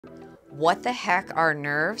What the heck are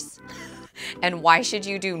nerves? And why should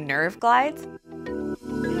you do nerve glides?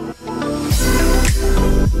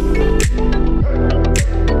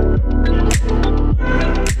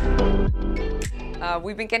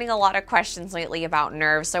 We've been getting a lot of questions lately about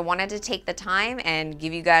nerves, so I wanted to take the time and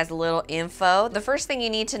give you guys a little info. The first thing you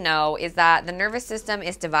need to know is that the nervous system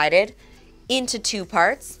is divided into two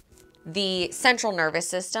parts: the central nervous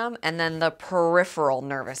system and then the peripheral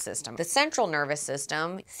nervous system. The central nervous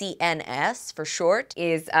system, CNS for short,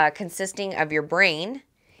 is consisting of your brain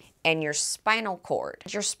and your spinal cord.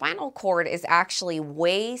 Your spinal cord is actually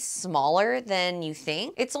way smaller than you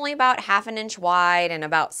think. It's only about 1/2 inch wide and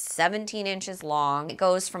about 17 inches long. It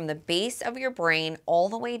goes from the base of your brain all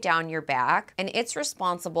the way down your back, and it's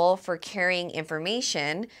responsible for carrying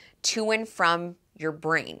information to and from your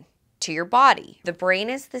brain to your body. The brain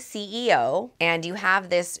is the CEO, and you have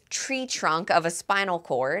this tree trunk of a spinal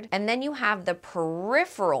cord, and then you have the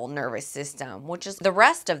peripheral nervous system, which is the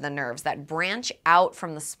rest of the nerves that branch out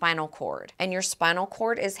from the spinal cord. And your spinal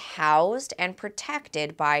cord is housed and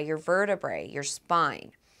protected by your vertebrae, your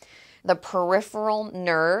spine. The peripheral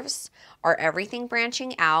nerves are everything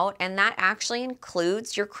branching out, and that actually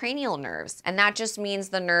includes your cranial nerves. And that just means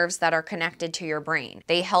the nerves that are connected to your brain.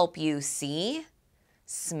 They help you see,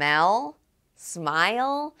 smell,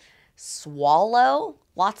 smile, swallow,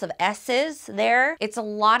 lots of S's there. It's a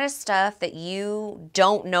lot of stuff that you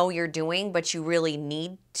don't know you're doing, but you really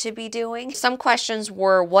need to be doing. Some questions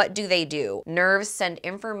were, what do they do? Nerves send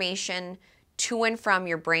information to and from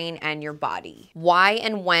your brain and your body. Why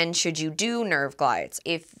and when should you do nerve glides?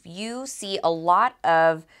 If you see a lot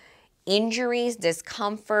of injuries,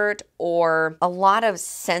 discomfort, or a lot of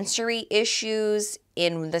sensory issues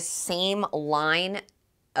in the same line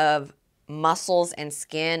of muscles and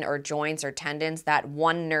skin or joints or tendons that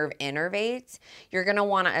one nerve innervates, you're going to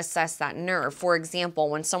want to assess that nerve. For example,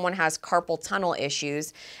 when someone has carpal tunnel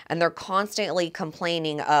issues and they're constantly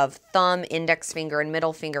complaining of thumb, index finger, and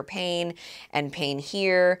middle finger pain and pain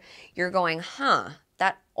here, you're going,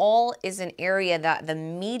 that all is an area that the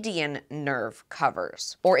median nerve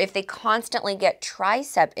covers. Or if they constantly get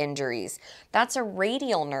tricep injuries, that's a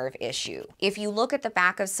radial nerve issue. If you look at the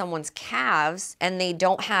back of someone's calves and they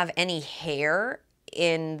don't have any hair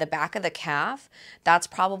in the back of the calf, that's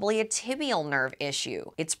probably a tibial nerve issue.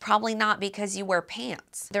 It's probably not because you wear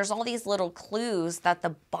pants. There's all these little clues that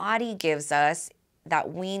the body gives us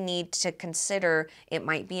that we need to consider it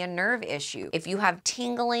might be a nerve issue. If you have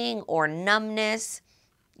tingling or numbness,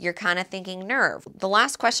 you're kind of thinking nerve. The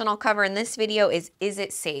last question I'll cover in this video is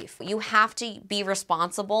it safe? You have to be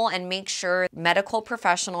responsible and make sure medical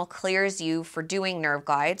professional clears you for doing nerve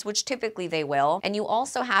glides, which typically they will. And you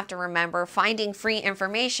also have to remember finding free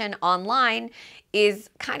information online is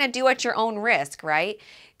kind of do at your own risk, right?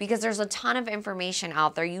 Because there's a ton of information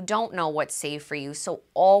out there. You don't know what's safe for you. So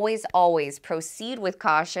always, always proceed with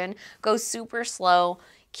caution, go super slow,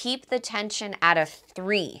 keep the tension at a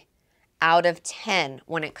 3 out of 10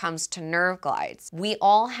 when it comes to nerve glides. We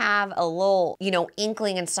all have a little,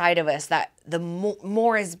 inkling inside of us that the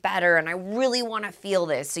more is better and I really want to feel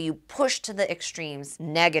this. So you push to the extremes.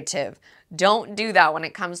 Negative. Don't do that when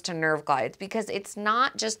it comes to nerve glides because it's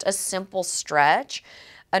not just a simple stretch.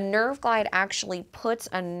 A nerve glide actually puts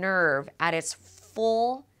a nerve at its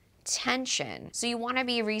full tension. So you want to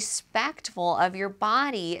be respectful of your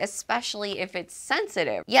body, especially if it's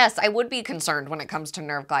sensitive. Yes, I would be concerned when it comes to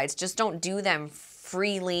nerve glides. Just don't do them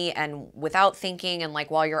freely and without thinking and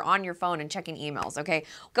while you're on your phone and checking emails, okay?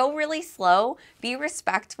 Go really slow, be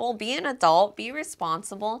respectful, be an adult, be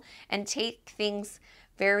responsible, and take things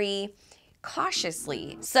very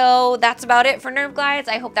cautiously. So that's about it for nerve glides.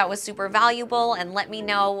 I hope that was super valuable, and let me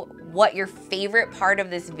know what your favorite part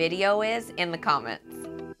of this video is in the comments.